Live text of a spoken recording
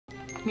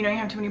You know you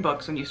have too many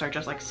books when you start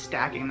just like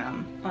stacking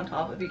them on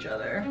top of each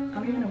other. I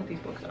don't even know what these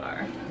books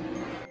are.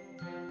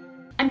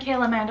 I'm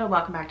Kayla Amanda,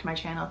 welcome back to my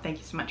channel. Thank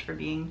you so much for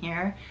being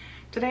here.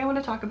 Today I want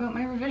to talk about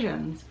my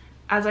revisions.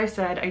 As I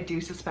said, I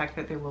do suspect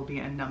that there will be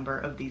a number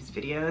of these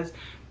videos,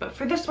 but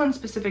for this one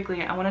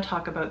specifically, I want to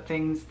talk about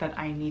things that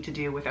I need to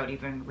do without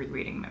even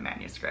rereading my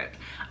manuscript.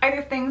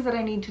 Either things that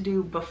I need to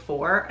do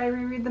before I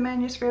reread the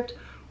manuscript,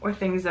 or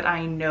things that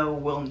I know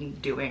will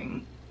need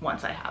doing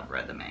once I have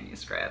read the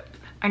manuscript.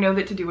 I know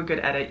that to do a good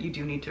edit, you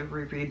do need to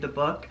reread the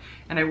book,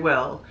 and I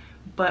will,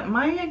 but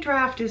my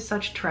draft is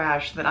such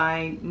trash that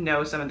I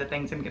know some of the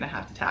things I'm gonna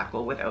have to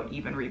tackle without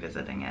even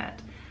revisiting it.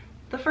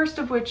 The first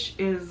of which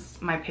is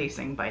my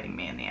pacing biting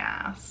me in the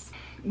ass.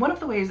 One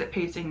of the ways that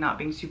pacing not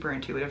being super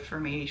intuitive for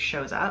me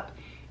shows up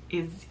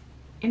is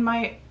in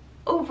my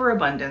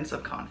overabundance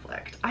of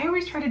conflict. I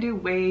always try to do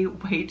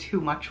way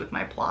too much with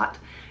my plot,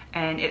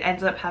 and it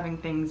ends up having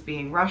things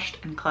being rushed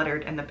and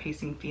cluttered and the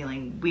pacing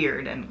feeling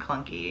weird and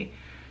clunky.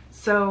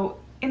 So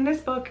in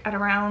this book, at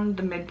around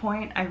the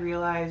midpoint, I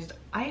realized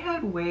I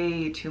had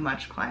way too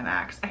much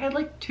climax. I had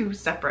like 2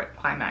 separate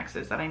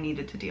climaxes that I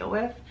needed to deal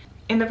with.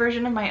 In the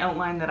version of my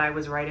outline that I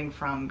was writing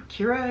from,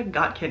 Kira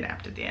got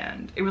kidnapped at the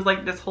end. It was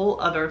like this whole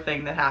other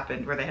thing that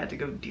happened where they had to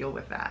go deal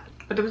with that.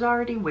 But there was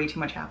already way too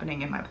much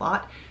happening in my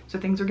plot, so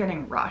things were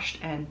getting rushed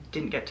and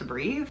didn't get to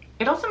breathe.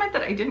 It also meant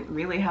that I didn't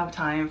really have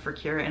time for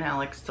Kira and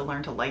Alex to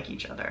learn to like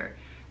each other.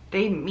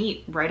 They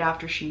meet right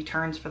after she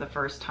turns for the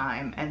first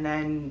time, and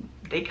then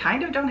they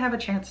kind of don't have a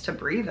chance to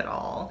breathe at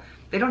all.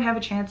 They don't have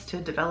a chance to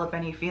develop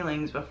any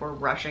feelings before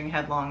rushing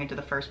headlong into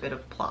the first bit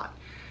of plot.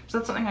 So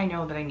that's something I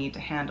know that I need to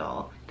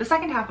handle. The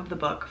second half of the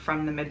book,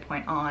 from the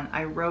midpoint on,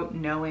 I wrote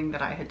knowing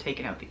that I had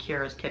taken out the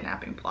Kira's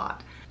kidnapping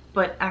plot.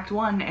 But Act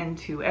 1 and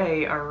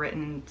 2A are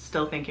written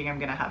still thinking I'm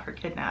gonna have her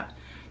kidnapped.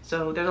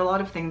 So there's a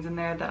lot of things in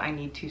there that I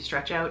need to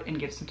stretch out and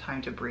give some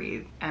time to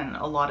breathe, and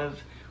a lot of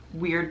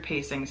weird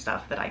pacing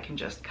stuff that I can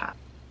just cut.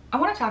 I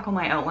want to tackle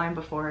my outline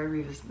before I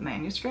revisit the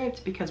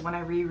manuscript, because when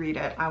I reread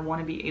it, I want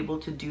to be able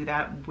to do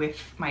that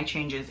with my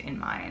changes in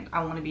mind.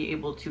 I want to be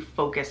able to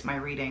focus my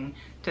reading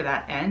to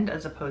that end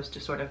as opposed to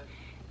sort of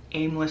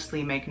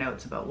aimlessly make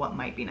notes about what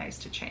might be nice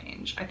to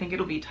change. I think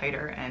it'll be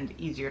tighter and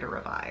easier to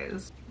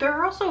revise. There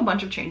are also a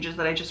bunch of changes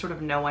that I just sort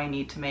of know I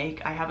need to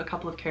make. I have a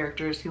couple of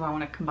characters who I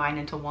want to combine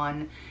into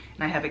one,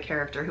 and I have a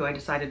character who I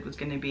decided was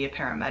going to be a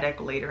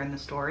paramedic later in the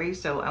story,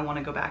 so I want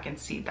to go back and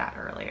seed that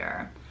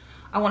earlier.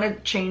 I want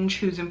to change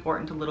who's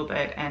important a little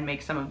bit and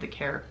make some of the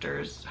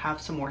characters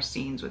have some more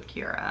scenes with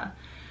Kira.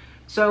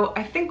 So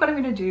I think what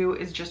I'm going to do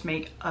is just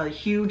make a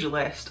huge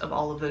list of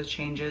all of those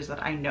changes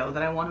that I know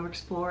that I want to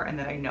explore and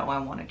that I know I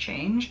want to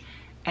change,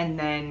 and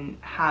then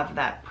have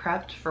that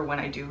prepped for when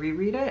I do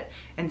reread it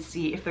and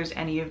see if there's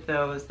any of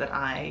those that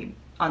I,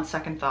 on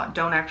second thought,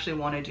 don't actually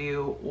want to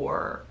do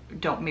or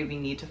don't maybe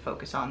need to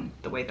focus on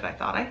the way that I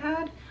thought I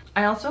had.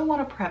 I also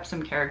want to prep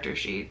some character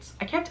sheets.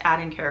 I kept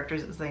adding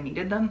characters as I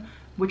needed them,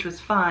 which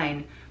was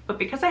fine, but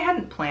because I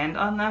hadn't planned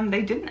on them,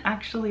 they didn't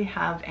actually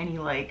have any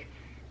like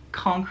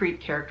concrete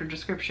character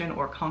description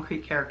or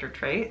concrete character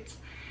traits.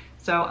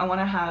 So I want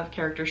to have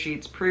character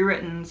sheets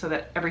pre-written so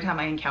that every time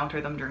I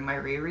encounter them during my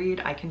reread,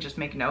 I can just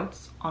make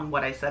notes on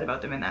what I said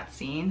about them in that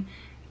scene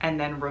and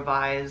then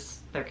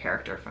revise their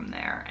character from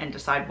there and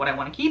decide what I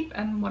want to keep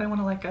and what I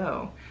want to let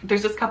go.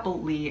 There's this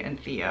couple, Lee and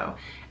Theo,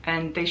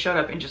 and they showed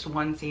up in just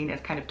one scene as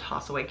kind of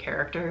toss-away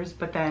characters,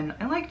 but then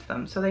I liked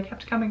them, so they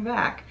kept coming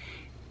back.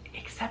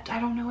 Except I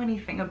don't know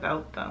anything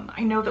about them.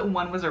 I know that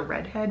one was a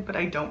redhead, but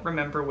I don't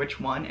remember which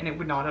one, and it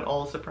would not at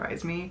all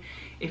surprise me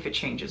if it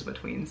changes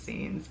between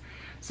scenes.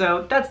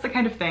 So that's the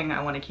kind of thing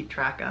I want to keep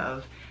track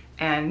of,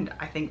 and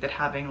I think that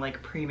having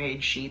like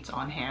pre-made sheets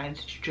on hand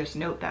to just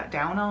note that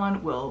down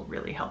on will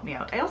really help me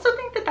out. I also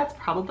think that that's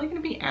probably going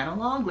to be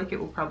analog, like it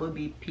will probably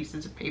be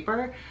pieces of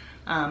paper.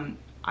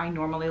 I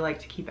normally like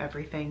to keep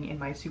everything in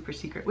my super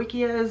secret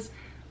wikias,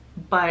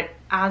 but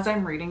as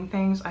I'm reading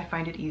things, I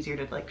find it easier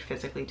to like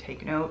physically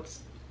take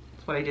notes.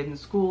 It's what I did in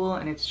school,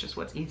 and it's just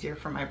what's easier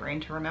for my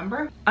brain to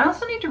remember. I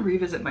also need to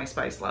revisit my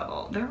spice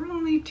level. There are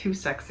only 2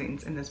 sex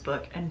scenes in this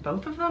book, and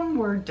both of them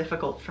were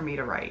difficult for me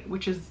to write,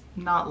 which is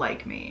not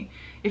like me.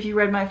 If you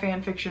read my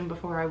fan fiction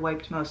before I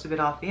wiped most of it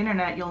off the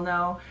internet, you'll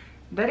know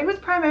that it was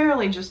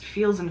primarily just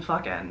feels and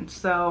fucking.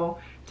 So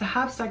to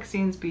have sex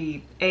scenes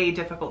be A,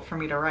 difficult for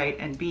me to write,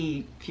 and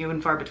B, few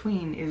and far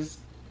between is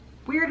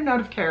weird and out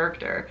of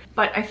character.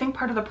 But I think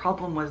part of the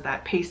problem was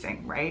that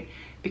pacing, right?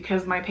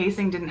 Because my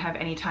pacing didn't have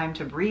any time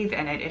to breathe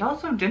in it, it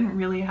also didn't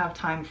really have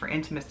time for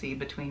intimacy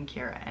between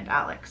Kira and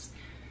Alex,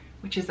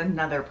 which is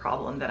another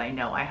problem that I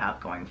know I have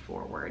going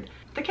forward.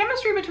 The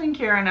chemistry between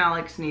Kira and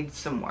Alex needs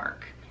some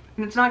work,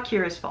 and it's not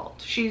Kira's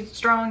fault. She's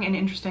strong and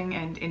interesting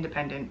and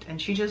independent,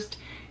 and she just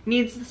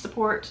needs the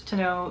support to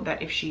know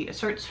that if she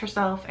asserts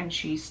herself and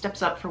she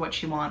steps up for what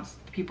she wants,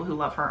 the people who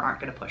love her aren't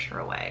going to push her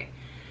away.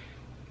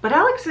 But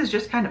Alex is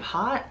just kind of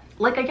hot.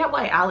 Like, I get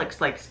why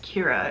Alex likes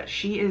Kira.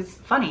 She is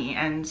funny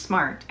and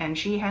smart, and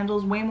she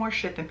handles way more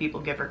shit than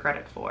people give her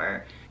credit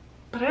for.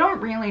 But I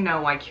don't really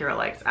know why Kira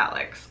likes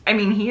Alex. I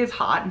mean, he is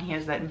hot and he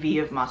has that V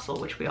of muscle,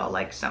 which we all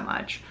like so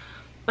much,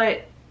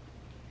 but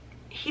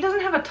he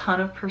doesn't have a ton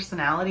of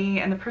personality,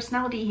 and the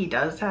personality he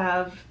does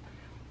have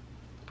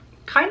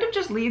kind of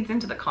just leads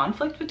into the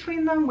conflict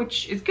between them,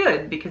 which is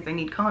good because they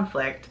need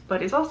conflict,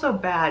 but is also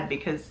bad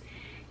because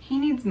he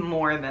needs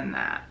more than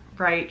that,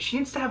 right? She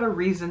needs to have a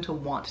reason to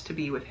want to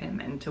be with him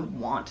and to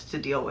want to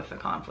deal with the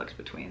conflict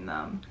between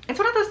them. It's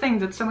one of those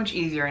things that's so much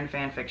easier in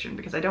fan fiction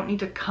because I don't need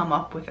to come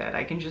up with it.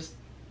 I can just,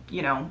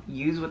 you know,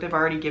 use what they've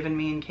already given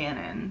me in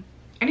canon.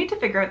 I need to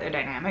figure out their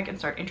dynamic and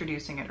start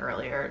introducing it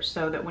earlier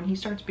so that when he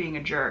starts being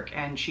a jerk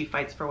and she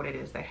fights for what it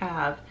is they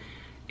have,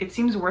 it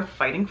seems worth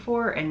fighting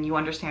for and you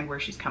understand where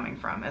she's coming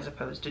from as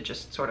opposed to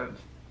just sort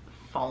of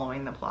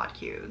following the plot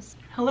cues.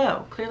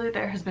 Hello, clearly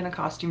there has been a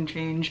costume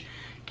change.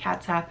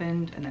 Cats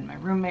happened, and then my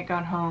roommate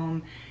got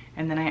home,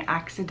 and then I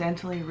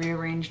accidentally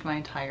rearranged my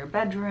entire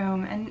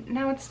bedroom, and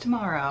now it's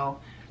tomorrow.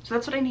 So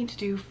that's what I need to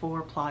do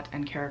for plot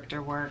and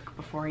character work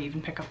before I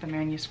even pick up the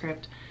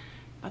manuscript.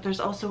 But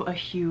there's also a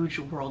huge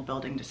world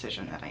building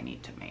decision that I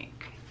need to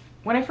make.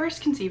 When I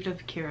first conceived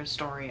of Kira's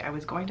story, I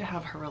was going to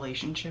have her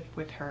relationship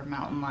with her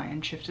mountain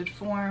lion shifted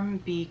form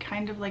be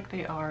kind of like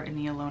they are in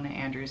the Alona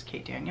Andrews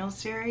Kate Daniels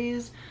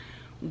series,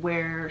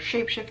 where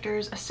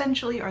shapeshifters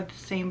essentially are the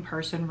same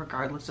person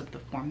regardless of the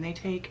form they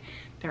take.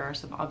 There are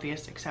some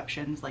obvious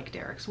exceptions like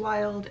Derek's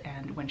Wild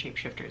and when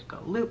shapeshifters go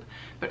loop,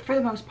 but for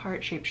the most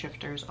part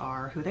shapeshifters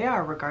are who they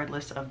are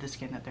regardless of the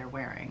skin that they're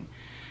wearing.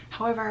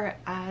 However,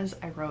 as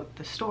I wrote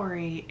the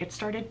story, it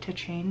started to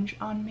change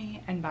on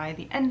me, and by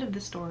the end of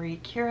the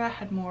story, Kira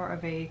had more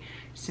of a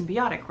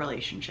symbiotic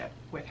relationship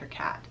with her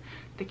cat.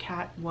 The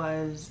cat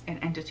was an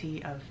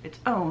entity of its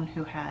own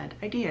who had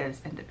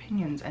ideas and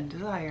opinions and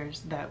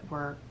desires that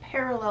were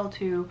parallel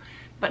to,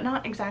 but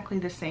not exactly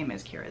the same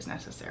as Kira's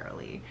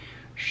necessarily.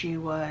 She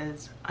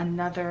was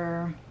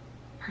another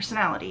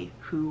personality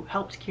who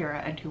helped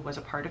Kira and who was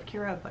a part of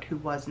Kira, but who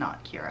was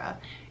not Kira.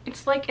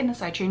 It's like in the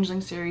Psy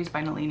Changeling series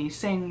by Nalini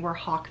Singh, where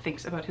Hawk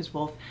thinks about his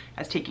wolf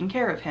as taking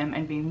care of him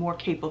and being more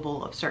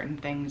capable of certain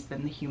things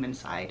than the human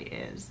side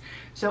is.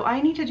 So I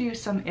need to do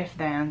some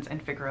if-thans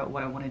and figure out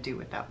what I want to do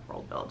with that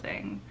world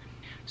building.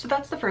 So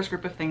that's the first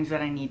group of things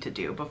that I need to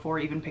do before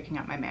even picking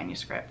up my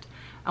manuscript.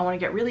 I want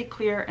to get really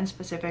clear and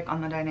specific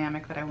on the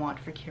dynamic that I want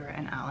for Kira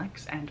and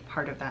Alex, and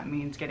part of that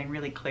means getting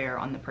really clear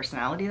on the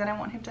personality that I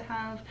want him to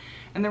have,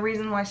 and the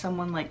reason why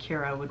someone like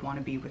Kira would want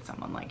to be with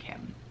someone like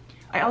him.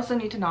 I also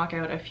need to knock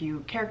out a few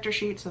character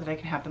sheets so that I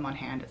can have them on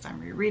hand as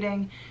I'm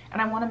rereading, and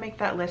I want to make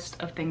that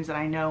list of things that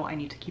I know I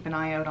need to keep an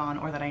eye out on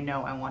or that I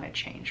know I want to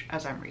change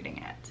as I'm reading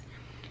it.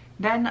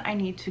 Then I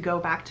need to go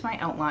back to my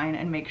outline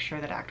and make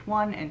sure that Act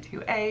 1 and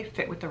 2A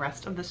fit with the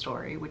rest of the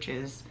story, which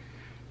is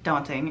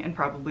daunting and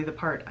probably the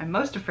part I'm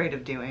most afraid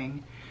of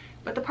doing.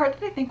 But the part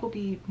that I think will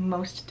be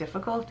most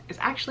difficult is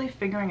actually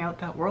figuring out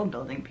that world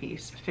building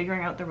piece,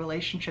 figuring out the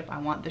relationship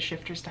I want the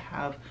shifters to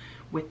have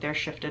with their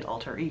shifted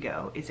alter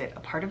ego. Is it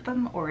a part of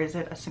them, or is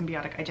it a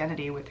symbiotic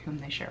identity with whom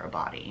they share a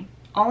body?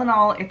 All in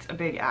all, it's a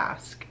big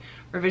ask.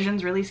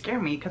 Revisions really scare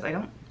me because I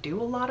don't do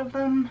a lot of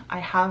them. I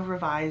have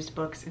revised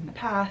books in the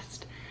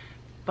past,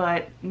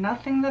 but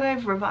nothing that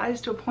I've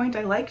revised to a point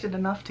I liked it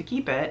enough to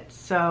keep it,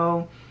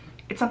 so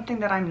it's something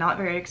that I'm not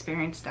very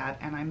experienced at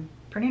and I'm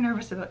pretty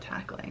nervous about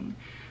tackling.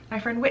 My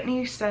friend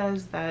Whitney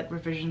says that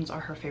revisions are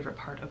her favorite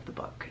part of the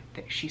book.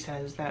 She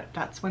says that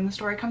that's when the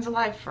story comes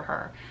alive for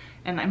her,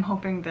 and I'm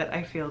hoping that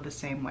I feel the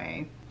same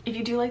way. If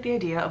you do like the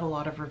idea of a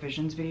lot of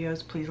revisions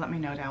videos, please let me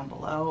know down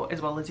below, as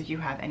well as if you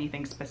have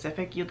anything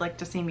specific you'd like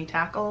to see me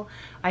tackle.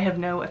 I have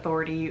no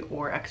authority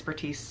or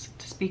expertise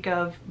to speak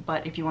of,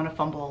 but if you want to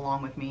fumble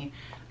along with me,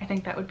 I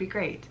think that would be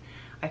great.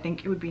 I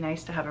think it would be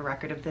nice to have a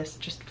record of this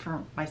just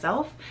for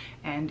myself,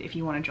 and if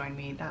you want to join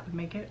me, that would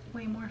make it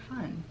way more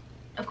fun.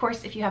 Of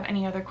course, if you have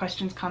any other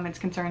questions, comments,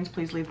 concerns,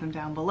 please leave them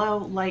down below.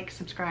 Like,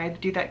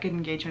 subscribe, do that good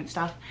engagement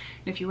stuff.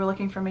 And if you were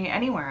looking for me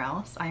anywhere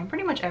else, I am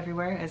pretty much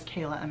everywhere as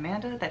Kayla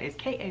Amanda. That is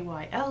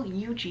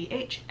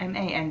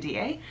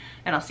K-A-Y-L-U-G-H-M-A-N-D-A.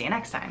 And I'll see you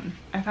next time.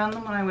 I found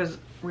them when I was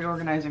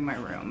reorganizing my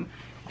room.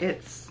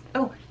 It's,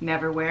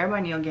 Neverwhere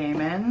by Neil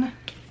Gaiman.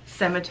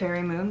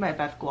 Cemetery Moon by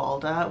Beth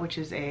Gualda, which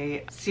is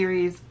a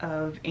series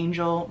of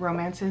angel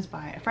romances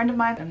by a friend of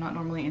mine. I'm not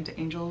normally into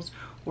angels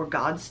or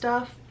god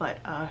stuff, but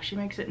she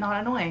makes it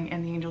not annoying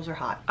and the angels are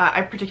hot.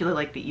 I particularly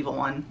like the evil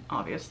one,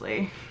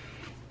 obviously.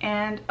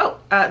 And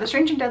The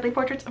Strange and Deadly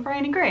Portraits of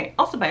Brian and Gray,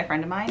 also by a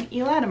friend of mine,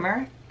 E.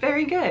 Latimer.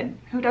 Very good.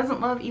 Who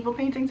doesn't love evil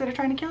paintings that are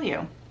trying to kill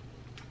you?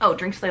 Oh,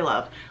 Drinks They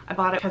Love. I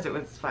bought it because it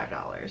was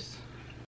 $5.